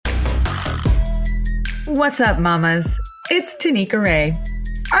What's up, mamas? It's Tanika Ray.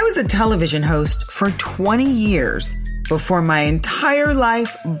 I was a television host for 20 years before my entire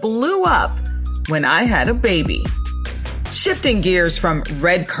life blew up when I had a baby. Shifting gears from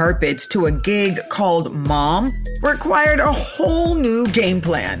red carpets to a gig called Mom required a whole new game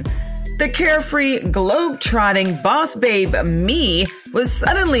plan. The carefree, globe-trotting boss babe me was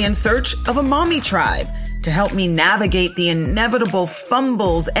suddenly in search of a mommy tribe to help me navigate the inevitable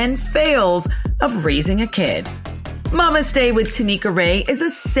fumbles and fails of raising a kid. Mama Stay with Tanika Ray is a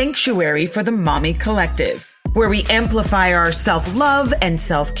sanctuary for the mommy collective, where we amplify our self-love and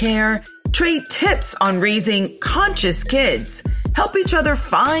self-care, trade tips on raising conscious kids, help each other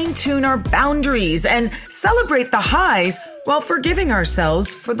fine-tune our boundaries, and celebrate the highs while forgiving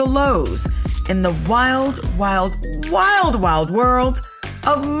ourselves for the lows in the wild, wild, wild, wild world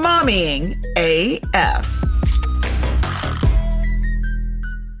of mommying AF.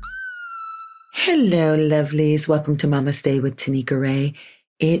 Hello, lovelies. Welcome to Mama Stay with Tanika Ray.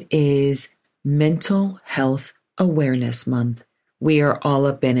 It is Mental Health Awareness Month. We are all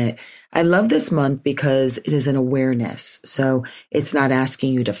up in it. I love this month because it is an awareness. So it's not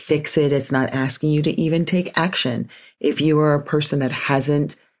asking you to fix it. It's not asking you to even take action. If you are a person that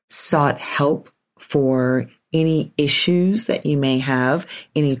hasn't sought help for any issues that you may have,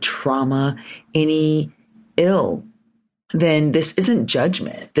 any trauma, any ill, then this isn't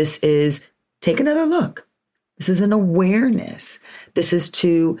judgment. This is take another look. This is an awareness. This is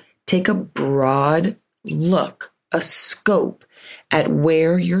to take a broad look, a scope at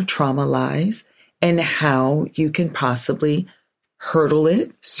where your trauma lies and how you can possibly hurdle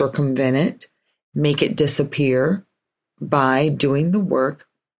it, circumvent it, make it disappear by doing the work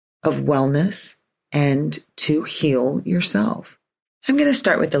of wellness and to heal yourself. I'm going to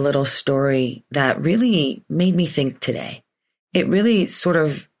start with a little story that really made me think today. It really sort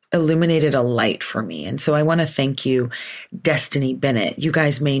of illuminated a light for me. And so I want to thank you, Destiny Bennett. You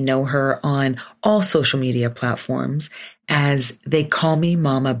guys may know her on all social media platforms as they call me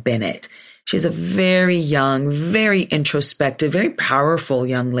Mama Bennett. She's a very young, very introspective, very powerful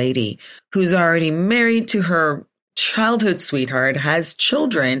young lady who's already married to her childhood sweetheart, has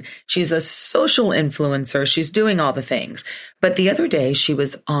children. She's a social influencer. She's doing all the things. But the other day she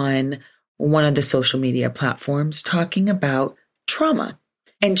was on one of the social media platforms talking about trauma.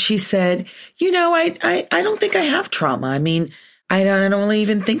 And she said, I don't think I have trauma. I mean, I don't really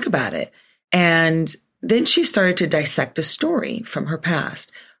even think about it. And then she started to dissect a story from her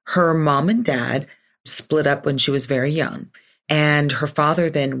past. Her mom and dad split up when she was very young. And her father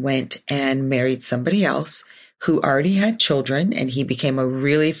then went and married somebody else who already had children. And he became a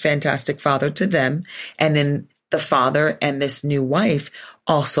really fantastic father to them. And then the father and this new wife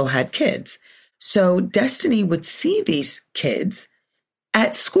also had kids. So Destiny would see these kids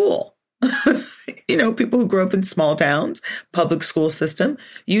at school. People who grew up in small towns, public school system,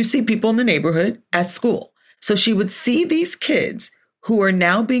 you see people in the neighborhood at school. So she would see these kids who are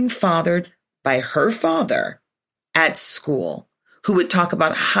now being fathered by her father at school, who would talk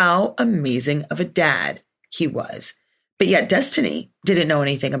about how amazing of a dad he was. But yet Destiny didn't know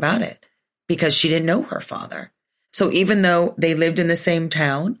anything about it because she didn't know her father. So even though they lived in the same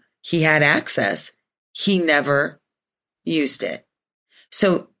town, he had access, he never used it.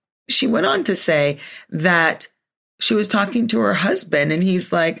 So she went on to say that she was talking to her husband and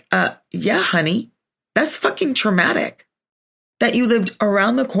he's like, yeah, honey, that's fucking traumatic. That you lived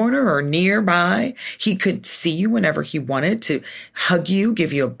around the corner or nearby. He could see you whenever he wanted to hug you,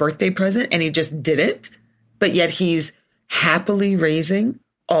 give you a birthday present, and he just didn't. But yet he's happily raising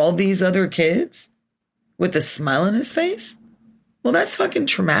all these other kids with a smile on his face. Well, that's fucking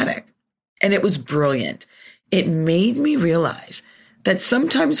traumatic. And it was brilliant. It made me realize that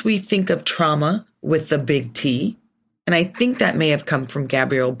sometimes we think of trauma with the big T. And I think that may have come from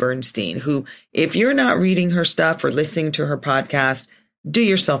Gabrielle Bernstein, who, if you're not reading her stuff or listening to her podcast, do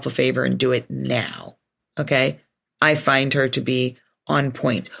yourself a favor and do it now. Okay. I find her to be on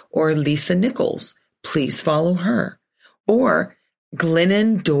point. Or Lisa Nichols. Please follow her. Or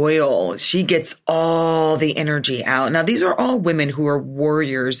Glennon Doyle. She gets all the energy out. Now, these are all women who are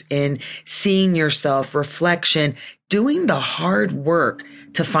warriors in seeing yourself, reflection, doing the hard work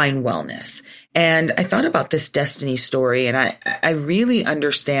to find wellness. And I thought about this Destiny story, and I really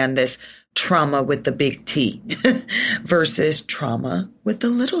understand this trauma with the big T versus trauma with the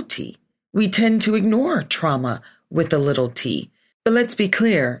little t. We tend to ignore trauma with the little t. But let's be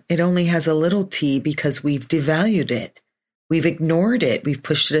clear, it only has a little t because we've devalued it. We've ignored it. We've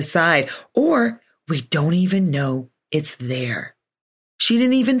pushed it aside, or we don't even know it's there. She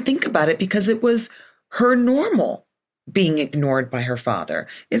didn't even think about it because it was her normal. Being ignored by her father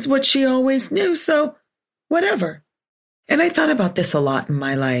is what she always knew. So whatever. And I thought about this a lot in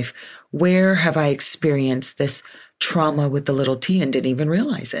my life. Where have I experienced this trauma with the little T and didn't even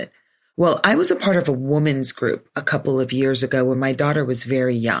realize it? Well, I was a part of a women's group a couple of years ago when my daughter was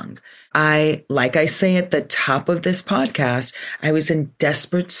very young. Like I say at the top of this podcast, I was in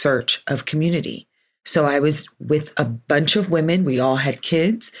desperate search of community. So I was with a bunch of women. We all had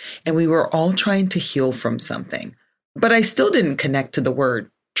kids and we were all trying to heal from something. But I still didn't connect to the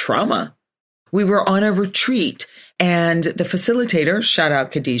word trauma. We were on a retreat and the facilitator, shout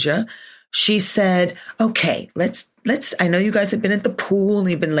out Khadijah, she said, okay, let's, I know you guys have been at the pool and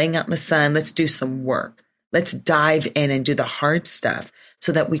you've been laying out in the sun. Let's do some work. Let's dive in and do the hard stuff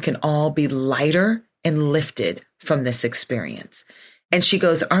so that we can all be lighter and lifted from this experience. And she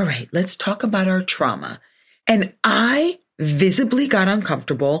goes, all right, let's talk about our trauma. And I visibly got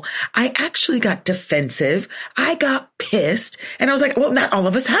uncomfortable. I actually got defensive. I got pissed. And I was like, well, not all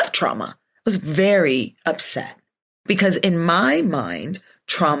of us have trauma. I was very upset because in my mind,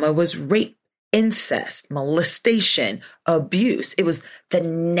 trauma was rape, incest, molestation, abuse. It was the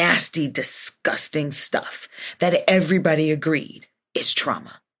nasty, disgusting stuff that everybody agreed is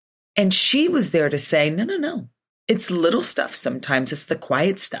trauma. And she was there to say, no. It's little stuff. Sometimes it's the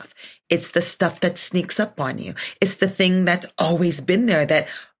quiet stuff. It's the stuff that sneaks up on you. It's the thing that's always been there that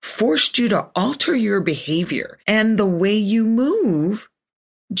forced you to alter your behavior and the way you move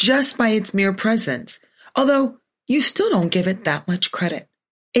just by its mere presence. Although you still don't give it that much credit.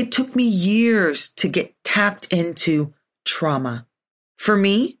 It took me years to get tapped into trauma. For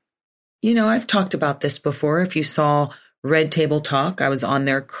me, I've talked about this before. If you saw Red Table Talk, I was on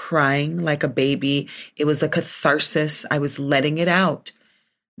there crying like a baby. It was a catharsis. I was letting it out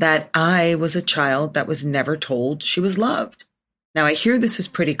that I was a child that was never told she was loved. Now, I hear this is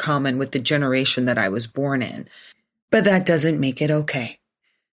pretty common with the generation that I was born in, but that doesn't make it okay.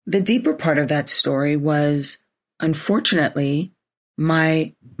 The deeper part of that story was, unfortunately,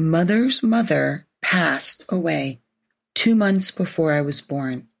 my mother's mother passed away 2 months before I was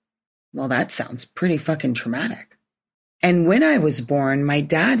born. Well, that sounds pretty fucking traumatic. And when I was born, my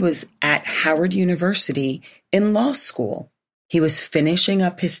dad was at Howard University in law school. He was finishing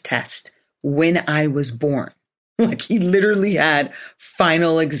up his test when I was born. Like he literally had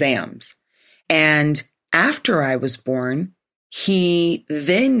final exams. And after I was born, he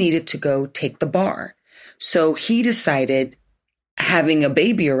then needed to go take the bar. So he decided having a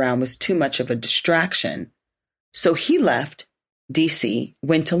baby around was too much of a distraction. So he left DC,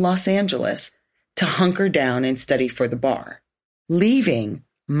 went to Los Angeles to hunker down and study for the bar, leaving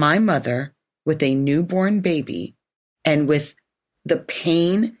my mother with a newborn baby and with the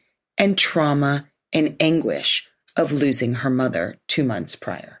pain and trauma and anguish of losing her mother 2 months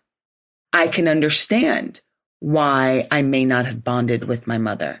prior. I can understand why I may not have bonded with my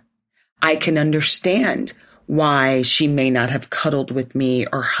mother. I can understand why she may not have cuddled with me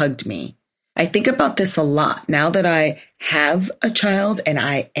or hugged me. I think about this a lot. Now that I have a child and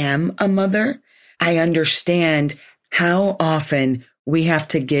I am a mother, I understand how often we have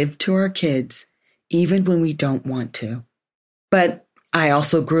to give to our kids, even when we don't want to. But I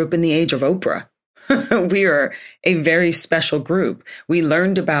also grew up in the age of Oprah. We are a very special group. We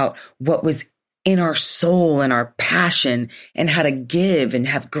learned about what was in our soul and our passion and how to give and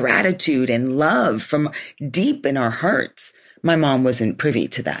have gratitude and love from deep in our hearts. My mom wasn't privy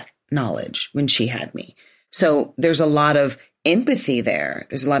to that knowledge when she had me. So there's a lot of empathy there.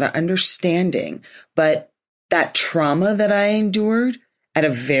 There's a lot of understanding, but that trauma that I endured at a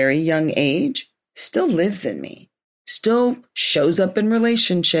very young age still lives in me, still shows up in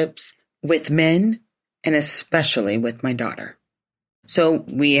relationships with men and especially with my daughter. So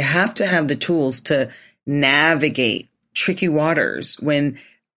we have to have the tools to navigate tricky waters when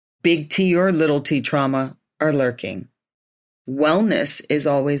big T or little t trauma are lurking. Wellness is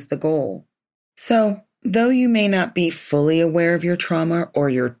always the goal. So though you may not be fully aware of your trauma or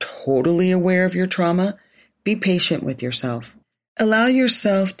you're totally aware of your trauma, be patient with yourself. Allow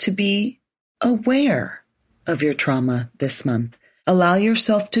yourself to be aware of your trauma this month. Allow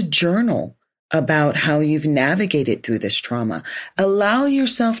yourself to journal about how you've navigated through this trauma. Allow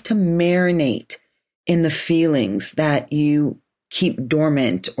yourself to marinate in the feelings that you keep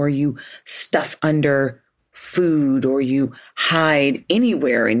dormant or you stuff under food or you hide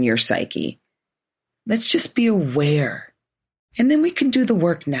anywhere in your psyche. Let's just be aware. And then we can do the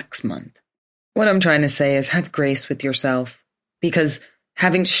work next month. What I'm trying to say is have grace with yourself, because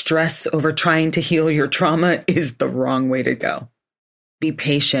having stress over trying to heal your trauma is the wrong way to go. Be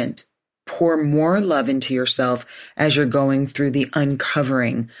patient. Pour more love into yourself as you're going through the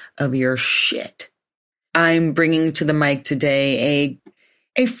uncovering of your shit. I'm bringing to the mic today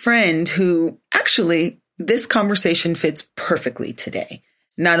a friend who actually, this conversation fits perfectly today.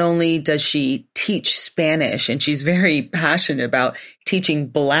 Not only does she teach Spanish, and she's very passionate about teaching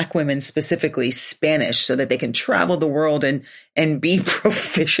Black women specifically Spanish so that they can travel the world and be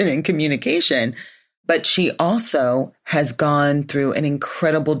proficient in communication, but she also has gone through an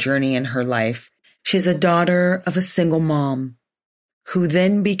incredible journey in her life. She's a daughter of a single mom who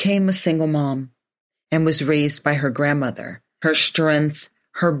then became a single mom and was raised by her grandmother. Her strength,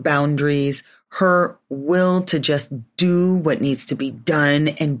 her boundaries, her will to just do what needs to be done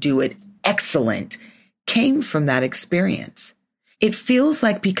and do it excellent came from that experience. It feels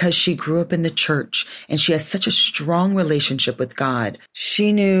like because she grew up in the church and she has such a strong relationship with God,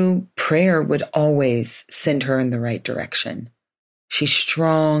 she knew prayer would always send her in the right direction. She's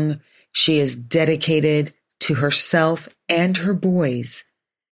strong. She is dedicated to herself and her boys.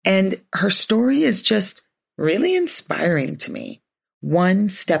 And her story is just really inspiring to me. One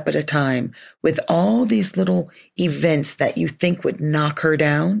step at a time, with all these little events that you think would knock her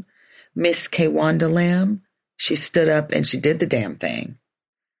down. Miss Kaywanda Lamb, she stood up and she did the damn thing.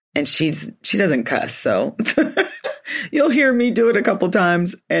 And she doesn't cuss, so you'll hear me do it a couple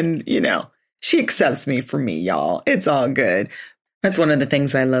times. And, she accepts me for me, y'all. It's all good. That's one of the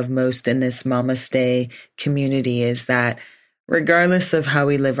things I love most in this Mama Stay community is that regardless of how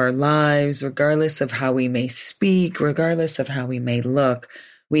we live our lives, regardless of how we may speak, regardless of how we may look,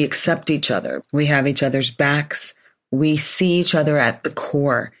 we accept each other. We have each other's backs. We see each other at the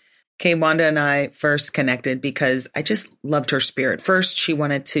core. Kaywanda and I first connected because I just loved her spirit. First, she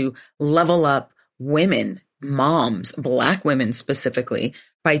wanted to level up women, moms, Black women specifically,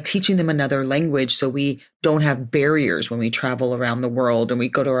 by teaching them another language so we don't have barriers when we travel around the world and we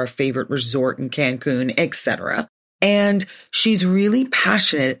go to our favorite resort in Cancun, etc. And she's really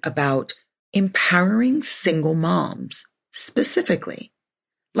passionate about empowering single moms specifically.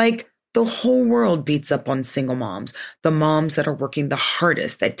 Like the whole world beats up on single moms, the moms that are working the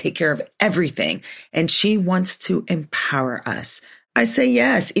hardest, that take care of everything. And she wants to empower us. I say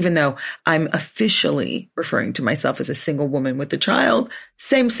yes, even though I'm officially referring to myself as a single woman with a child.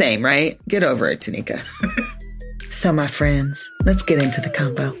 Same, right? Get over it, Tanika. So my friends, let's get into the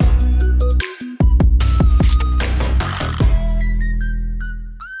combo.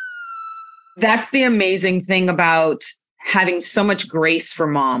 That's the amazing thing about having so much grace for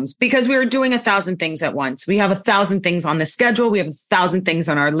moms, because we are doing 1,000 things at once. We have 1,000 things on the schedule. We have 1,000 things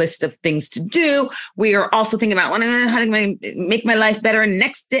on our list of things to do. We are also thinking about how do I make my life better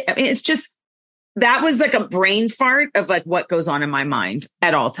next day. I mean, it's just, that was like a brain fart of like what goes on in my mind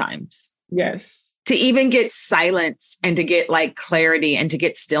at all times. Yes. To even get silence and to get like clarity and to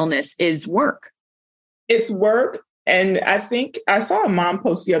get stillness is work. It's work. And I think I saw a mom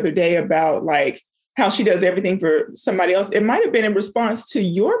post the other day about like how she does everything for somebody else. It might have been in response to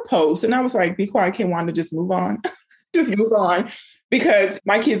your post. And I was like, be quiet, Kaywanda, just move on. Just move on. Because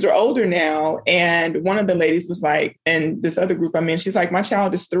my kids are older now. And one of the ladies was like, and this other group I'm in, she's like, my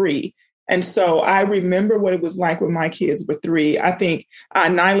child is 3. And so I remember what it was like when my kids were 3. I think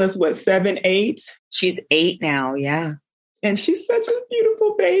Nyla's 7, 8. She's 8 now. Yeah. And she's such a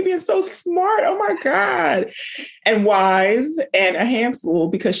beautiful baby and so smart. Oh, my God. And wise and a handful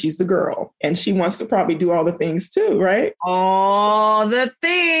because she's a girl and she wants to probably do all the things, too. Right. All the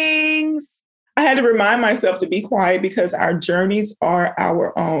things. I had to remind myself to be quiet because our journeys are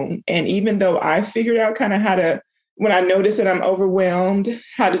our own. And even though I figured out kind of how to, when I notice that I'm overwhelmed,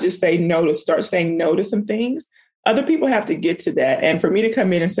 how to just say no, to start saying no to some things. Other people have to get to that. And for me to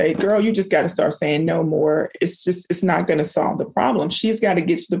come in and say, girl, you just got to start saying no more. It's not going to solve the problem. She's got to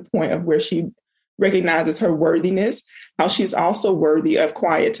get to the point of where she recognizes her worthiness, how she's also worthy of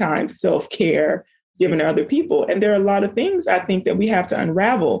quiet time, self-care, given to other people. And there are a lot of things I think that we have to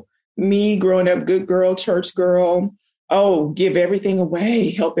unravel. Me growing up, good girl, church girl. Oh, give everything away,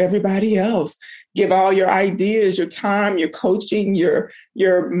 help everybody else. Give all your ideas, your time, your coaching,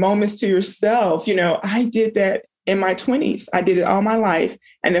 your moments to yourself. I did that in my 20s. I did it all my life.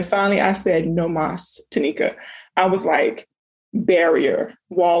 And then finally I said, no mas, Tanika. I was like, barrier,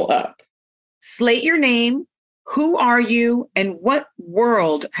 wall up. Slate your name. Who are you? And what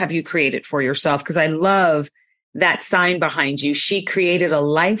world have you created for yourself? Because I love that sign behind you. She created a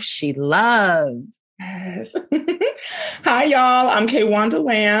life she loved. Yes. Hi, y'all. I'm Kaywanda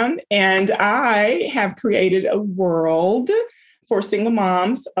Lamb, and I have created a world for single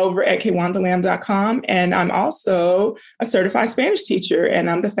moms over at kaywandalamb.com. And I'm also a certified Spanish teacher, and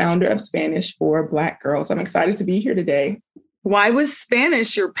I'm the founder of Spanish for Black Girls. I'm excited to be here today. Why was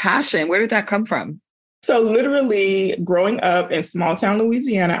Spanish your passion? Where did that come from? So literally growing up in small town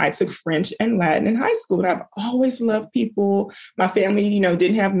Louisiana, I took French and Latin in high school. And I've always loved people. My family,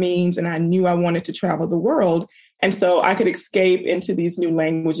 didn't have means, and I knew I wanted to travel the world. And so I could escape into these new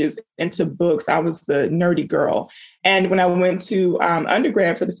languages, into books. I was the nerdy girl. And when I went to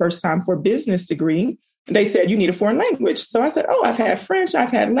undergrad for the first time for a business degree, they said, you need a foreign language. So I said, oh, I've had French, I've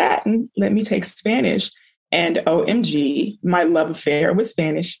had Latin. Let me take Spanish. And OMG, my love affair with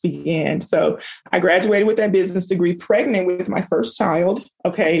Spanish began. So I graduated with that business degree, pregnant with my first child.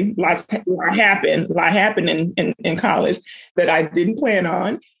 Okay, a lot happened in college that I didn't plan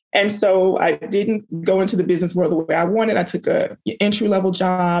on. And so I didn't go into the business world the way I wanted. I took an entry-level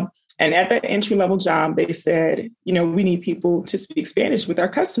job. And at that entry-level job, they said, we need people to speak Spanish with our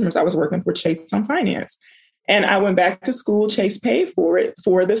customers. I was working for Chase on finance. And I went back to school. Chase paid for it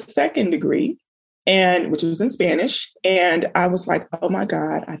for the second degree, which was in Spanish. And I was like, oh my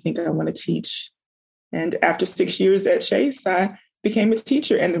God, I think I want to teach. And after 6 years at Chase, I became a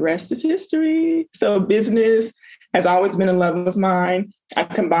teacher, and the rest is history. So business has always been a love of mine. I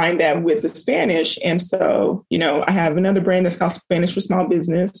combined that with the Spanish. And so, I have another brand that's called Spanish for Small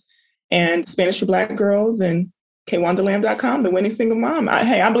Business and Spanish for Black Girls, and KaywandaLamb.com, the winning single mom.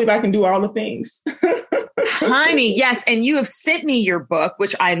 I believe I can do all the things. Honey, yes. And you have sent me your book,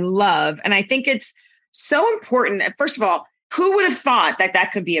 which I love. And I think it's so important. First of all, who would have thought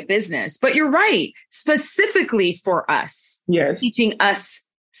that could be a business? But you're right, specifically for us, yes, teaching us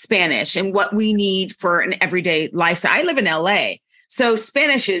Spanish and what we need for an everyday lifestyle. I live in LA, so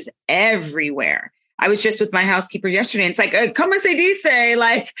Spanish is everywhere. I was just with my housekeeper yesterday, and it's like, "Como se dice?"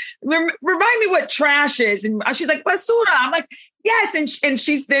 Like, remind me what trash is. And she's like, "Basura." I'm like, "Yes." And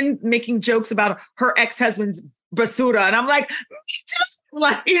she's then making jokes about her ex-husband's basura. And I'm like, "Me too."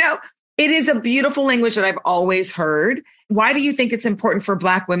 Like, it is a beautiful language that I've always heard. Why do you think it's important for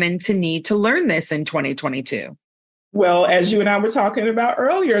Black women to need to learn this in 2022? Well, as you and I were talking about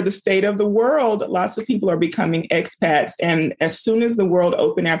earlier, the state of the world, lots of people are becoming expats. And as soon as the world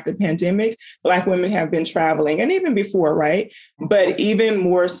opened after the pandemic, Black women have been traveling, and even before, right? But even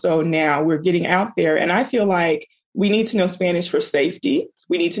more so now, we're getting out there. And I feel like we need to know Spanish for safety.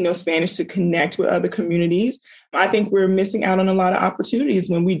 We need to know Spanish to connect with other communities. I think we're missing out on a lot of opportunities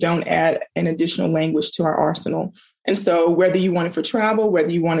when we don't add an additional language to our arsenal. And so whether you want it for travel,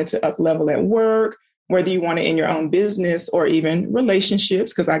 whether you want it to up level at work, whether you want it in your own business or even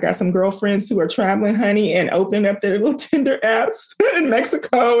relationships, because I got some girlfriends who are traveling, honey, and opening up their little Tinder apps in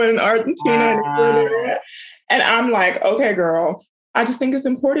Mexico and Argentina and where they're at. And I'm like, okay, girl, I just think it's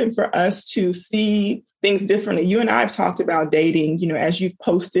important for us to see things differently. You and I have talked about dating, as you've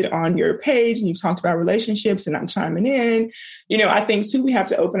posted on your page, and you've talked about relationships, and I'm chiming in. I think too, we have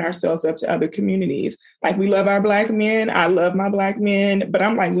to open ourselves up to other communities. Like, we love our Black men. I love my Black men. But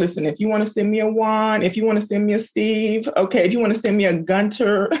I'm like, listen, if you want to send me a Juan, if you want to send me a Steve, okay, if you want to send me a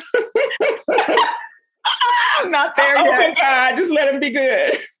Gunter. I'm not there yet. Oh, God, just let him be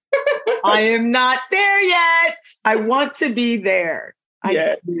good. I am not there yet. I want to be there.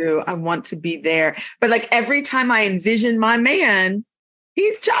 Yes. I do. I want to be there. But like, every time I envision my man,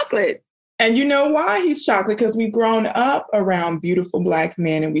 he's chocolate. And you know why he's chocolate? Because we've grown up around beautiful Black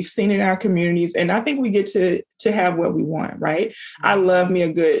men, and we've seen it in our communities. And I think we get to have what we want, right? I love me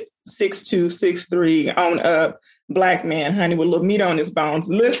a good 6'2", 6'3", on up Black man, honey, with a little meat on his bones.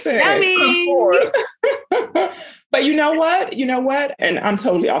 Listen. But you know what? And I'm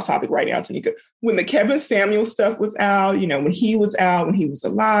totally off topic right now, Tanika. When the Kevin Samuel stuff was out, when he was out, when he was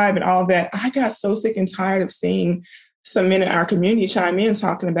alive and all that, I got so sick and tired of seeing some men in our community chime in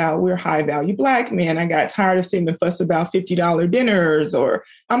talking about we're high value Black men. I got tired of seeing them fuss about $50 dinners. Or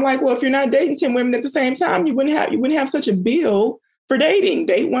I'm like, well, if you're not dating 10 women at the same time, you wouldn't have such a bill for dating.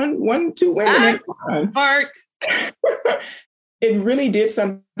 Date one, two women at a time. It really did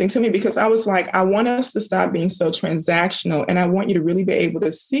something to me, because I was like, I want us to stop being so transactional. And I want you to really be able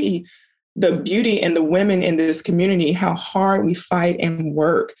to see the beauty in the women in this community, how hard we fight and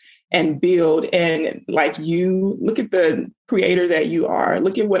work and build. And like, you look at the creator that you are,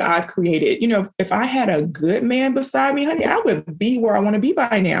 look at what I've created. If I had a good man beside me, honey, I would be where I want to be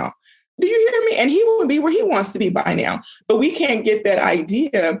by now. Do you hear me? And he would be where he wants to be by now. But we can't get that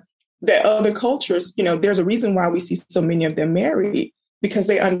idea that other cultures, there's a reason why we see so many of them married, because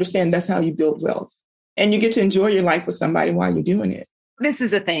they understand that's how you build wealth. And you get to enjoy your life with somebody while you're doing it. This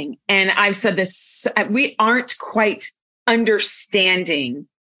is a thing. And I've said this, we aren't quite understanding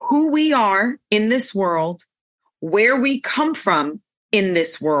who we are in this world, where we come from in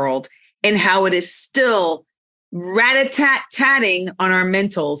this world, and how it is still rat-a-tat-tatting on our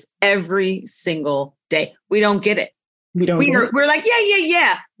mentals every single day. We don't get it. We're like,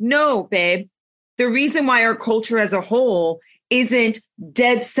 yeah. No, babe. The reason why our culture as a whole isn't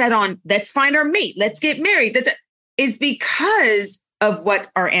dead set on, let's find our mate, let's get married, is because of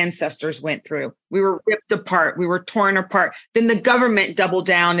what our ancestors went through. We were ripped apart. We were torn apart. Then the government doubled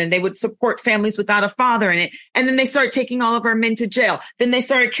down and they would support families without a father in it. And then they started taking all of our men to jail. Then they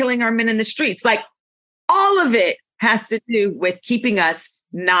started killing our men in the streets. Like, all of it has to do with keeping us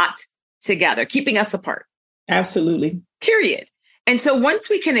not together, keeping us apart. Absolutely. Period. And so once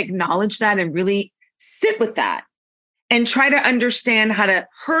we can acknowledge that and really sit with that and try to understand how to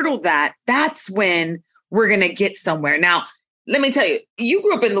hurdle that, that's when we're going to get somewhere. Now, let me tell you, you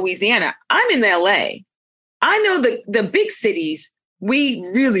grew up in Louisiana. I'm in LA. I know the big cities, we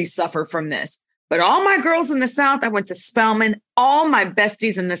really suffer from this. But all my girls in the South, I went to Spelman. All my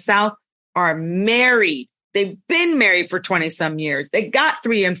besties in the South are married. They've been married for 20 some years. They got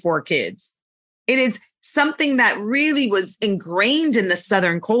 3 and 4 kids. It is something that really was ingrained in the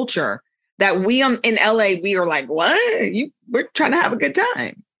Southern culture that we in LA, we are like, what? We're trying to have a good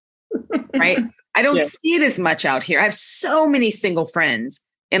time. Right? I don't see it as much out here. I have so many single friends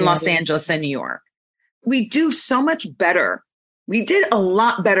in Los Angeles and New York. We do so much better. We did a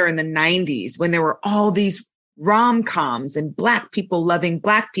lot better in the 90s when there were all these rom-coms and Black people loving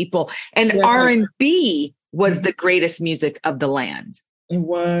Black people. And R&B was the greatest music of the land. It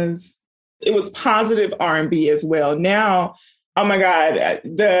was positive R&B as well. Now, oh my God,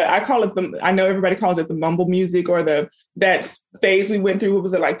 I call it I know everybody calls it the mumble music, or that phase we went through. What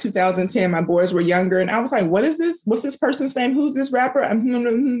was it, like 2010? My boys were younger. And I was like, what is this? What's this person's name? Who's this rapper?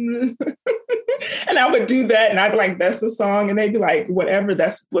 And I would do that. And I'd be like, that's the song. And they'd be like, whatever,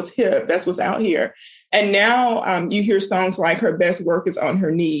 that's what's hip. That's what's out here. And now you hear songs like Her Best Work Is on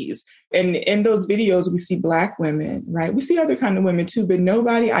Her Knees. And in those videos, we see Black women, right? We see other kind of women too, but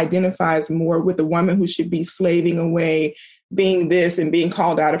nobody identifies more with the woman who should be slaving away, being this and being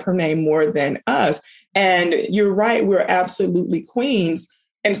called out of her name more than us. And you're right, we're absolutely queens.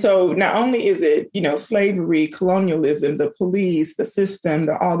 And so not only is it, slavery, colonialism, the police, the system,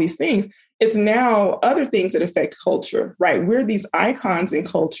 all these things, it's now other things that affect culture, right? We're these icons in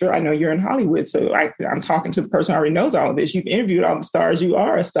culture. I know you're in Hollywood, so I'm talking to the person who already knows all of this. You've interviewed all the stars. You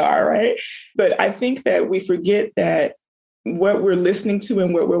are a star, right? But I think that we forget that what we're listening to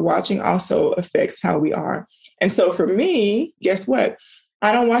and what we're watching also affects how we are. And so for me, guess what?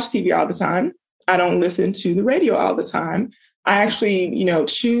 I don't watch TV all the time. I don't listen to the radio all the time. I actually,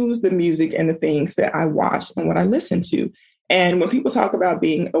 choose the music and the things that I watch and what I listen to. And when people talk about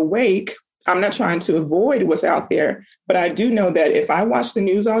being awake, I'm not trying to avoid what's out there, but I do know that if I watch the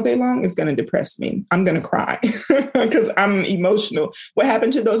news all day long, it's going to depress me. I'm going to cry because I'm emotional. What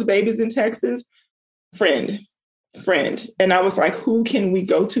happened to those babies in Texas? Friend. And I was like, who can we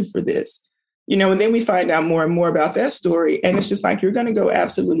go to for this? And then we find out more and more about that story. And it's just like, you're going to go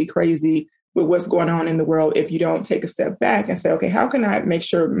absolutely crazy with what's going on in the world if you don't take a step back and say, okay, how can I make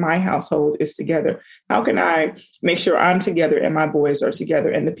sure my household is together? How can I make sure I'm together and my boys are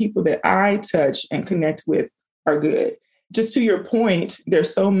together and the people that I touch and connect with are good? Just to your point,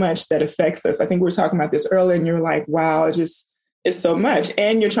 there's so much that affects us. I think we were talking about this earlier and you're like, wow, it's so much.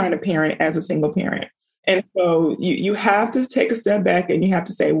 And you're trying to parent as a single parent. And so you have to take a step back and you have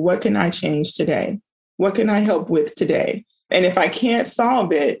to say, what can I change today? What can I help with today? And if I can't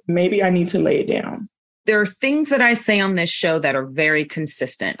solve it, maybe I need to lay it down. There are things that I say on this show that are very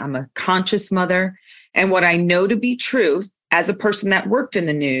consistent. I'm a conscious mother. And what I know to be true as a person that worked in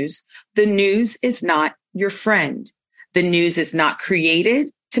the news is not your friend. The news is not created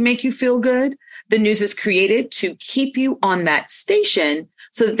to make you feel good. The news is created to keep you on that station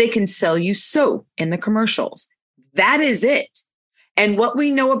so that they can sell you soap in the commercials. That is it. And what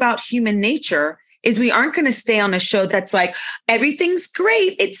we know about human nature is we aren't going to stay on a show that's like, everything's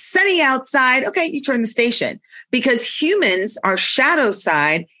great. It's sunny outside. Okay, you turn the station. Because humans, our shadow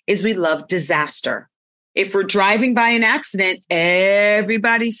side is we love disaster. If we're driving by an accident,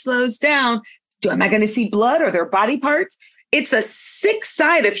 everybody slows down. Am I going to see blood or their body parts? It's a sick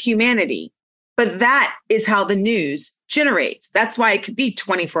side of humanity. But that is how the news generates. That's why it could be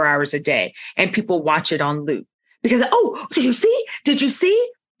 24 hours a day and people watch it on loop. Because, oh, did you see? Did you see?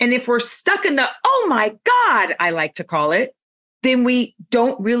 And if we're stuck in the, oh my God, I like to call it, then we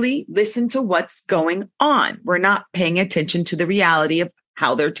don't really listen to what's going on. We're not paying attention to the reality of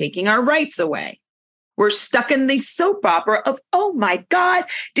how they're taking our rights away. We're stuck in the soap opera of, oh my God,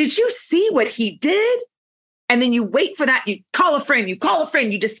 did you see what he did? And then you wait for that. You call a friend,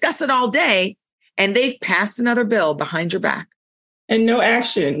 you discuss it all day, and they've passed another bill behind your back. And no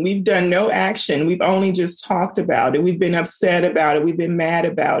action. We've done no action. We've only just talked about it. We've been upset about it. We've been mad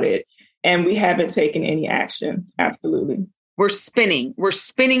about it. And we haven't taken any action. Absolutely. We're spinning. We're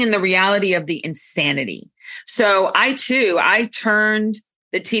spinning in the reality of the insanity. So I turned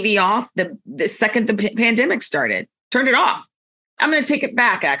the TV off the second the pandemic started, turned it off. I'm going to take it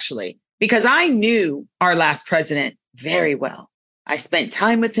back, actually, because I knew our last president very well. I spent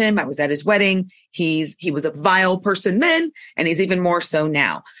time with him. I was at his wedding. He was a vile person then, and he's even more so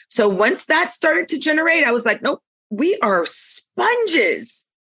now. So once that started to generate, I was like, nope, we are sponges.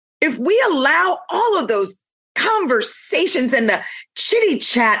 If we allow all of those conversations and the chitty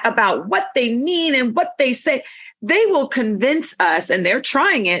chat about what they mean and what they say, they will convince us, and they're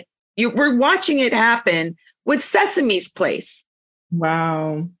trying it. We're watching it happen with Sesame's Place.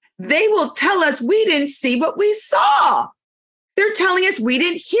 Wow. They will tell us we didn't see what we saw. They're telling us we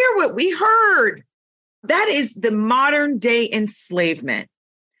didn't hear what we heard. That is the modern day enslavement.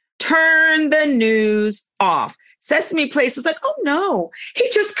 Turn the news off. Sesame Place was like, oh no, he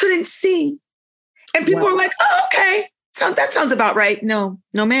just couldn't see. And people were like, oh, okay. That sounds about right. No,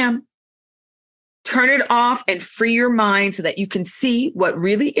 ma'am. Turn it off and free your mind so that you can see what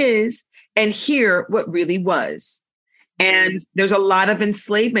really is and hear what really was. And there's a lot of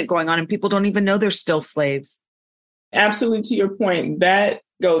enslavement going on, and people don't even know they're still slaves. Absolutely. To your point, that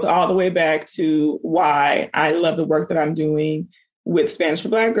goes all the way back to why I love the work that I'm doing with Spanish for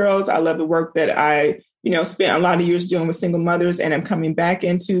Black girls. I love the work that I, spent a lot of years doing with single mothers, and I'm coming back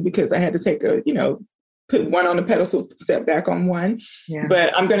into because I had to take put one on the pedestal, step back on one. Yeah.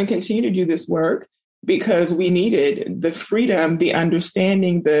 But I'm going to continue to do this work because we needed the freedom, the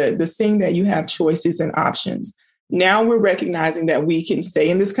understanding, the seeing that you have choices and options. Now we're recognizing that we can stay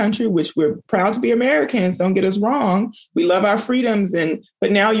in this country, which we're proud to be Americans. Don't get us wrong. We love our freedoms.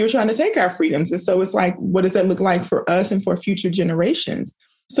 But now you're trying to take our freedoms. And so it's like, what does that look like for us and for future generations?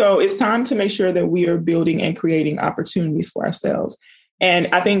 So it's time to make sure that we are building and creating opportunities for ourselves. And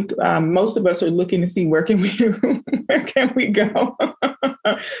I think most of us are looking to see where can we go? Where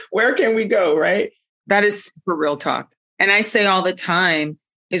can we go? Right. That is super real talk. And I say all the time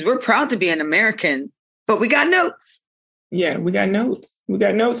is we're proud to be an American. But we got notes. Yeah, we got notes.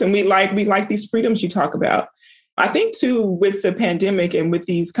 And we like these freedoms you talk about. I think, too, with the pandemic and with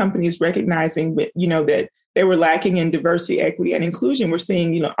these companies recognizing, that they were lacking in diversity, equity, and inclusion, we're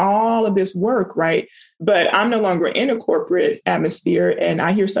seeing, all of this work, right? But I'm no longer in a corporate atmosphere. And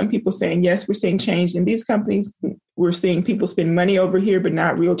I hear some people saying, yes, we're seeing change in these companies. We're seeing people spend money over here, but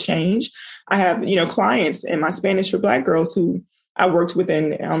not real change. I have, clients in my Spanish for Black girls who I worked with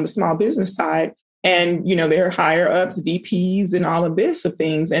on the small business side. And, they're higher ups, VPs and all of this of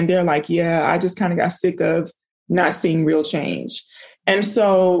things. And they're like, yeah, I just kind of got sick of not seeing real change. And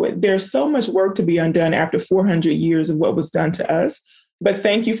so there's so much work to be undone after 400 years of what was done to us. But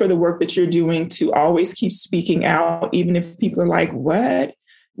thank you for the work that you're doing to always keep speaking out, even if people are like, what?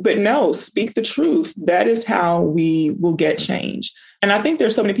 But no, speak the truth. That is how we will get change. And I think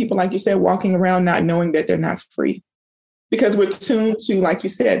there's so many people, like you said, walking around not knowing that they're not free because we're tuned to, like you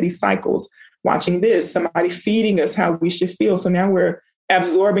said, these cycles. Watching this, somebody feeding us how we should feel. So now we're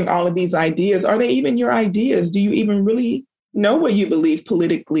absorbing all of these ideas. Are they even your ideas? Do you even really know what you believe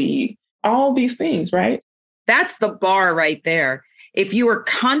politically? All these things, right? That's the bar right there. If you are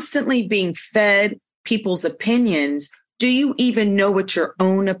constantly being fed people's opinions, do you even know what your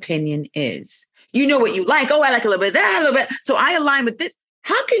own opinion is? You know what you like. Oh, I like a little bit of that, a little bit. So I align with this.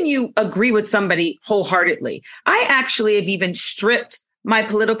 How can you agree with somebody wholeheartedly? I actually have even stripped my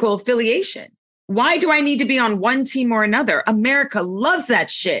political affiliation. Why do I need to be on one team or another? America loves that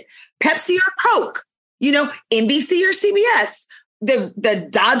shit. Pepsi or Coke, NBC or CBS, the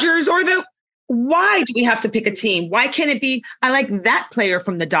Dodgers or why do we have to pick a team? Why can't it be, I like that player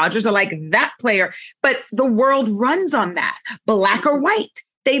from the Dodgers, I like that player, but the world runs on that, black or white.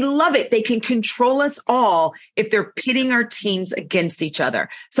 They love it. They can control us all if they're pitting our teams against each other.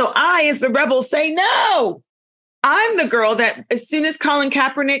 So I, as the rebel, say no. I'm the girl that as soon as Colin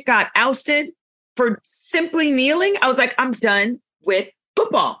Kaepernick got ousted for simply kneeling, I was like, I'm done with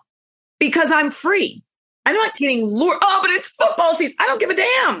football because I'm free. I'm not getting lured. Oh, but it's football season. I don't give a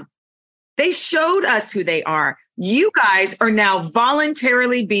damn. They showed us who they are. You guys are now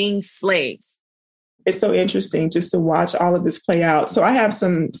voluntarily being slaves. It's so interesting just to watch all of this play out. So I have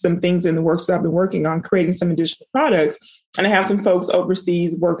some things in the works that I've been working on, creating some additional products. And I have some folks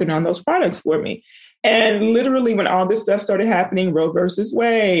overseas working on those products for me. And literally when all this stuff started happening, Roe versus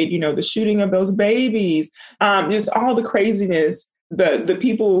Wade, the shooting of those babies, just all the craziness, the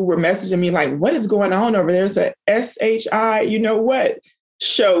people were messaging me like, what is going on over there? There's a SHI,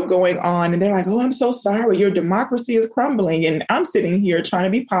 show going on. And they're like, oh, I'm so sorry. Your democracy is crumbling. And I'm sitting here trying to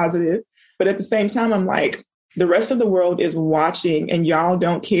be positive. But at the same time, I'm like, The rest of the world is watching and y'all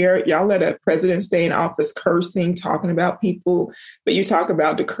don't care. Y'all let a president stay in office cursing, talking about people, but you talk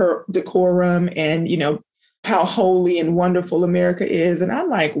about decorum and, how holy and wonderful America is. And I'm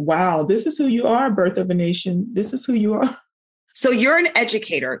like, wow, this is who you are, birth of a nation. This is who you are. So you're an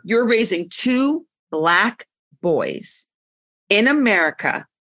educator. You're raising two Black boys in America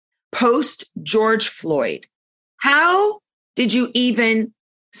post George Floyd. How did you even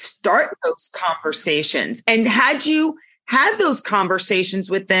start those conversations? And had you had those conversations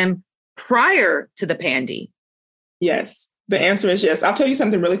with them prior to the pandy? Yes. The answer is yes. I'll tell you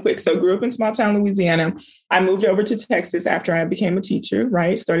something really quick. So grew up in small town Louisiana. I moved over to Texas after I became a teacher,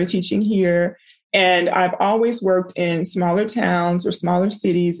 right? Started teaching here. And I've always worked in smaller towns or smaller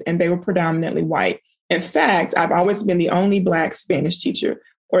cities, and they were predominantly white. In fact, I've always been the only Black Spanish teacher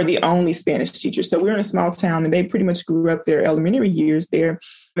or the only Spanish teacher. So we were in a small town and they pretty much grew up their elementary years there.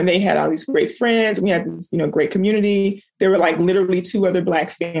 And they had all these great friends. We had this, great community. There were like literally 2 other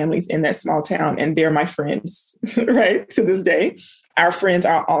Black families in that small town. And they're my friends, right? To this day, our friends,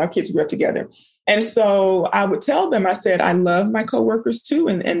 all our kids grew up together. And so I would tell them, I said, I love my coworkers too,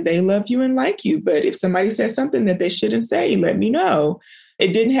 and they love you and like you. But if somebody says something that they shouldn't say, let me know.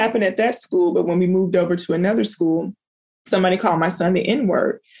 It didn't happen at that school, but when we moved over to another school, somebody called my son the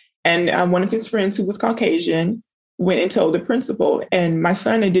N-word. And one of his friends who was Caucasian went and told the principal. And my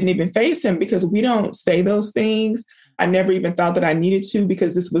son, it didn't even faze him because we don't say those things. I never even thought that I needed to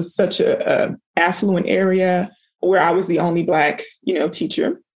because this was such a affluent area where I was the only Black,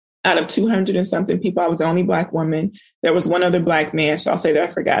 teacher. Out of 200 and something people, I was the only Black woman. There was one other Black man. So I'll say that I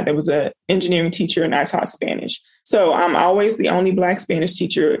forgot. There was an engineering teacher and I taught Spanish. So I'm always the only Black Spanish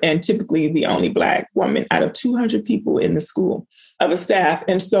teacher and typically the only Black woman out of 200 people in the school of a staff.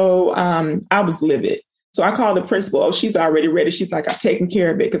 And so I was livid. So I called the principal. Oh, she's already ready. She's like, I've taken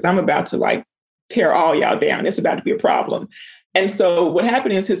care of it because I'm about to tear all y'all down. It's about to be a problem. And so what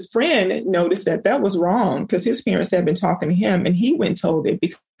happened is his friend noticed that was wrong because his parents had been talking to him and he went and told it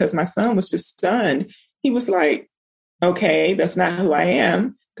because my son was just stunned. He was like, okay, that's not who I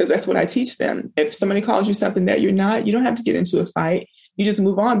am because that's what I teach them. If somebody calls you something that you're not, you don't have to get into a fight. You just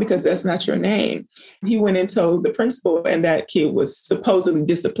move on because that's not your name. He went and told the principal and that kid was supposedly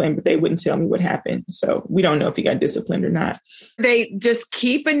disciplined, but they wouldn't tell me what happened. So we don't know if he got disciplined or not. They just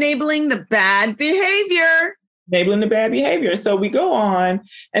keep enabling the bad behavior. Enabling the bad behavior. So we go on.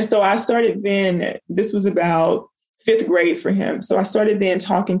 And so I started then, this was about 5th grade for him. So I started then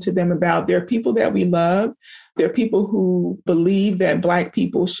talking to them about there are people that we love. There are people who believe that Black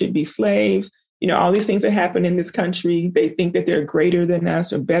people should be slaves. All these things that happen in this country, they think that they're greater than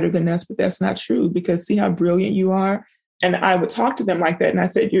us or better than us, but that's not true because see how brilliant you are. And I would talk to them like that. And I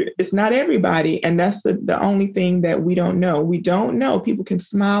said, it's not everybody. And that's the only thing that we don't know. We don't know. People can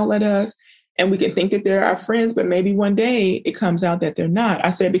smile at us. And we can think that they're our friends, but maybe one day it comes out that they're not. I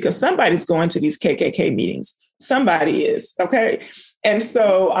said, because somebody's going to these KKK meetings. Somebody is. Okay. And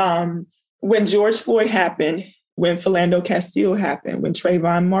so when George Floyd happened, when Philando Castile happened, when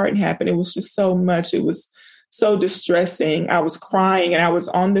Trayvon Martin happened, it was just so much. It was so distressing. I was crying and I was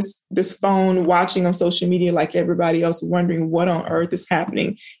on this phone watching on social media like everybody else, wondering what on earth is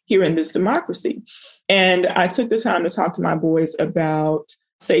happening here in this democracy. And I took the time to talk to my boys about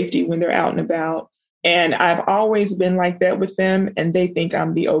safety when they're out and about. And I've always been like that with them. And they think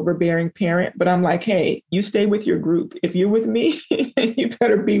I'm the overbearing parent. But I'm like, hey, you stay with your group. If you're with me, you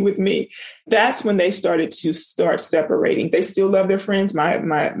better be with me. That's when they started to separating. They still love their friends.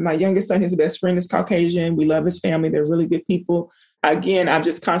 My youngest son, his best friend is Caucasian. We love his family. They're really good people. Again, I'm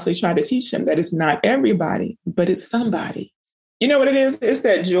just constantly trying to teach them that it's not everybody, but it's somebody. You know what it is? It's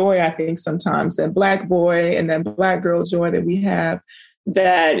that joy, I think, sometimes, that Black boy and that Black girl joy that we have,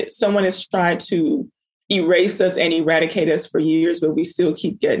 that someone has tried to erase us and eradicate us for years, but we still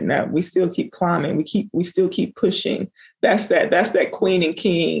keep getting up. We still keep climbing. We still keep pushing. That's that queen and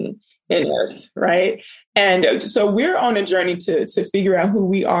king in us, right? And so we're on a journey to figure out who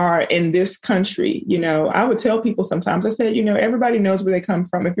we are in this country. I would tell people sometimes, I said, everybody knows where they come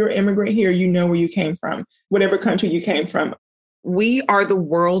from. If you're an immigrant here, you know where you came from, whatever country you came from. We are the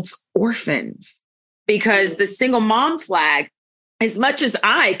world's orphans because the single mom flag, as much as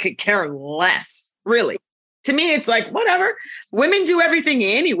I could care less, really. To me, it's like, whatever. Women do everything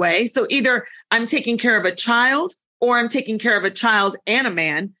anyway. So either I'm taking care of a child or I'm taking care of a child and a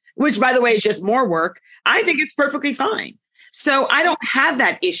man, which, by the way, is just more work. I think it's perfectly fine. So I don't have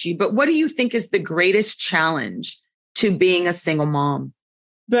that issue. But what do you think is the greatest challenge to being a single mom?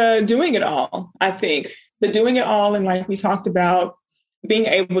 The doing it all, I think. The doing it all. And like we talked about, being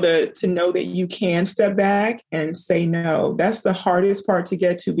able to know that you can step back and say no. That's the hardest part to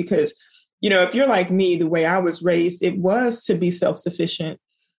get to because if you're like me, the way I was raised, it was to be self-sufficient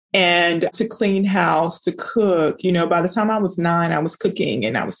and to clean house, to cook. By the time I was 9, I was cooking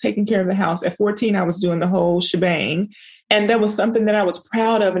and I was taking care of the house. At 14, I was doing the whole shebang. And that was something that I was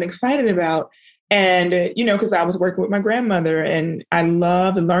proud of and excited about. And, because I was working with my grandmother and I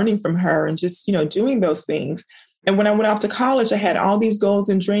loved learning from her and just, doing those things. And when I went off to college, I had all these goals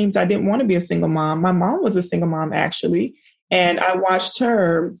and dreams. I didn't want to be a single mom. My mom was a single mom, actually. And I watched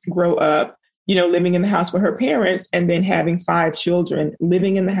her grow up, living in the house with her parents and then having 5 children,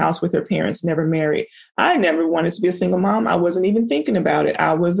 living in the house with her parents, never married. I never wanted to be a single mom. I wasn't even thinking about it.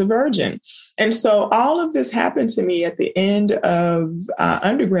 I was a virgin. And so all of this happened to me at the end of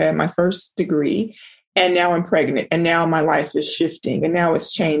undergrad, my first degree. And now I'm pregnant. And now my life is shifting and now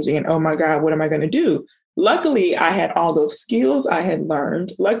it's changing. And oh my God, what am I going to do? Luckily, I had all those skills I had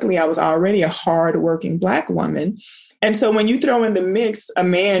learned. Luckily, I was already a hardworking Black woman. And so when you throw in the mix a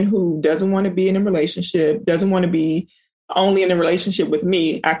man who doesn't want to be in a relationship, doesn't want to be only in a relationship with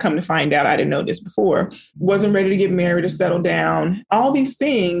me, I come to find out, I didn't know this before, wasn't ready to get married or settle down, all these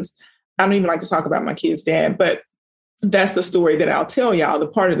things. I don't even like to talk about my kid's dad, but that's the story that I'll tell y'all, the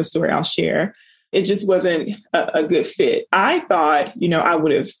part of the story I'll share. It just wasn't a good fit. I thought, I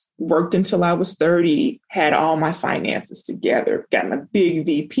would have worked until I was 30, had all my finances together, got my big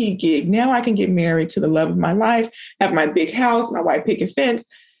VP gig. Now I can get married to the love of my life, have my big house, my white picket fence.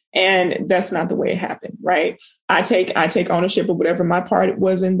 And that's not the way it happened, right? I take ownership of whatever my part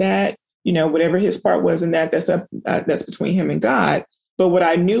was in that, whatever his part was in that, that's between him and God. But what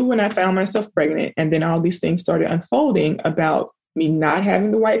I knew when I found myself pregnant, and then all these things started unfolding about me not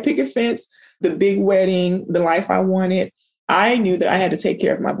having the white picket fence, the big wedding, the life I wanted, I knew that I had to take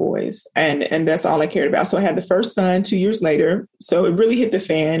care of my boys. And that's all I cared about. So I had the first son 2 years later. So it really hit the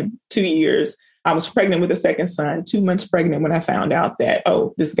fan, 2 years. I was pregnant with a second son, 2 months pregnant when I found out that,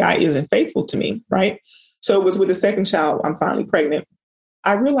 this guy isn't faithful to me, right? So it was with the second child, I'm finally pregnant.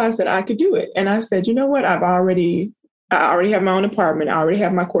 I realized that I could do it. And I said, you know what? I already have my own apartment. I already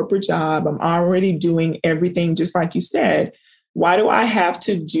have my corporate job. I'm already doing everything just like you said. Why do I have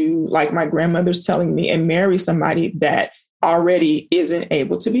to do like my grandmother's telling me and marry somebody that already isn't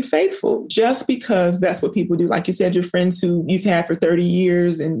able to be faithful just because that's what people do? Like you said, your friends who you've had for 30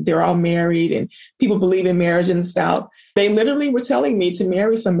 years and they're all married and people believe in marriage in the South. They literally were telling me to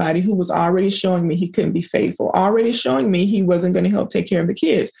marry somebody who was already showing me he couldn't be faithful, already showing me he wasn't going to help take care of the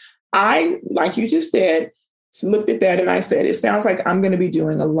kids. I, like you just said, looked at that and I said, it sounds like I'm going to be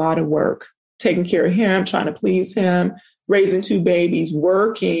doing a lot of work, taking care of him, trying to please him, raising 2 babies,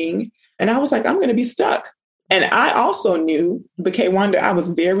 working. And I was like, I'm going to be stuck. And I also knew the Kaywanda, I was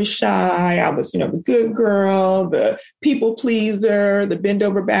very shy. I was, the good girl, the people pleaser, the bend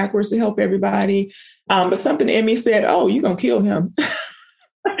over backwards to help everybody. But something in me said, you're going to kill him.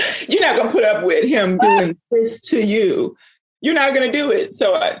 You're not going to put up with him doing this to you. You're not going to do it.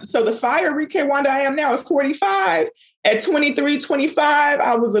 So the fiery Kaywanda I am now at 45. At 23, 25,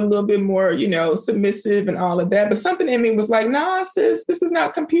 I was a little bit more, submissive and all of that. But something in me was like, nah, sis, this is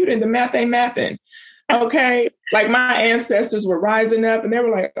not computing. The math ain't mathing. Okay. Like my ancestors were rising up and they were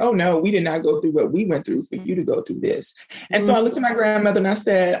like, oh no, we did not go through what we went through for you to go through this. And so I looked at my grandmother and I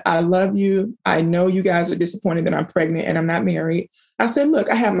said, I love you. I know you guys are disappointed that I'm pregnant and I'm not married. I said, look,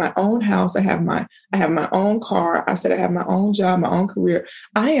 I have my own house. I have my own car. I said, I have my own job, my own career.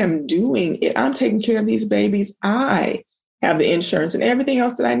 I am doing it. I'm taking care of these babies. I have the insurance and everything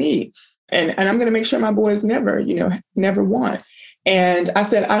else that I need. And I'm going to make sure my boys never want. And I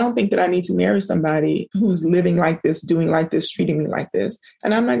said, I don't think that I need to marry somebody who's living like this, doing like this, treating me like this.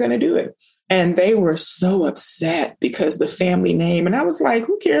 And I'm not going to do it. And they were so upset because the family name. And I was like,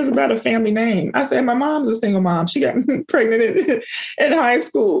 who cares about a family name? I said, my mom's a single mom. She got pregnant in high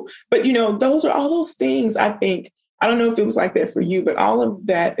school. But, those are all those things I think. I don't know if it was like that for you, but all of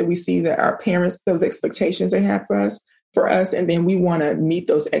that we see that our parents, those expectations they have for us, and then we want to meet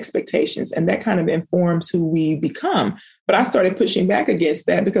those expectations. And that kind of informs who we become. But I started pushing back against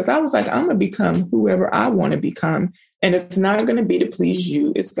that because I was like, I'm going to become whoever I want to become. And it's not going to be to please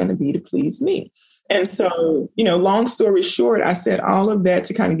you. It's going to be to please me. And so, long story short, I said all of that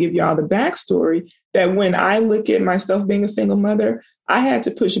to kind of give you all the backstory that when I look at myself being a single mother, I had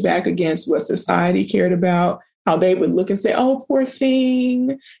to push back against what society cared about, how they would look and say, oh, poor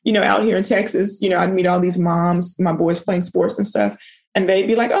thing. Out here in Texas, I'd meet all these moms, my boys playing sports and stuff. And they'd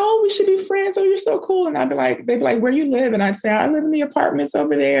be like, oh, we should be friends. Oh, you're so cool. And they'd be like, where you live? And I'd say, I live in the apartments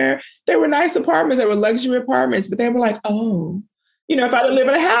over there. They were nice apartments. They were luxury apartments. But they were like, oh, if I live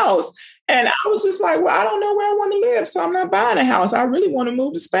in a house. And I was just like, well, I don't know where I want to live. So I'm not buying a house. I really want to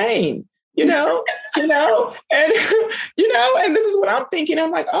move to Spain. and, and this is what I'm thinking.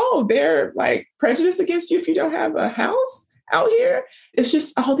 I'm like, oh, they're like prejudiced against you if you don't have a house out here. It's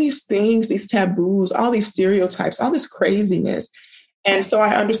just all these things, these taboos, all these stereotypes, all this craziness. And so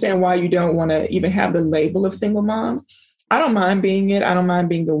I understand why you don't want to even have the label of single mom. I don't mind being it. I don't mind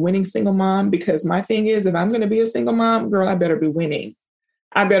being the winning single mom, because my thing is, if I'm going to be a single mom, girl, I better be winning.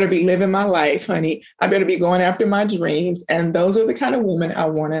 I better be living my life, honey. I better be going after my dreams. And those are the kind of women I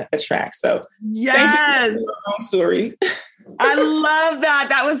want to attract. So yes, my own story. I love that.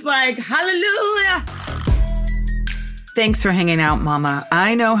 That was like, hallelujah. Thanks for hanging out, Mama.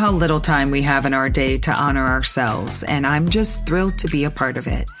 I know how little time we have in our day to honor ourselves, and I'm just thrilled to be a part of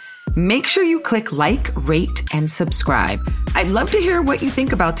it. Make sure you click like, rate, and subscribe. I'd love to hear what you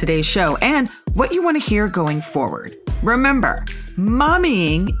think about today's show and what you want to hear going forward. Remember,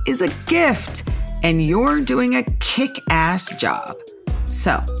 mommying is a gift, and you're doing a kick-ass job.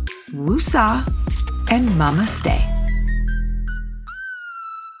 So, woosah and mama stay.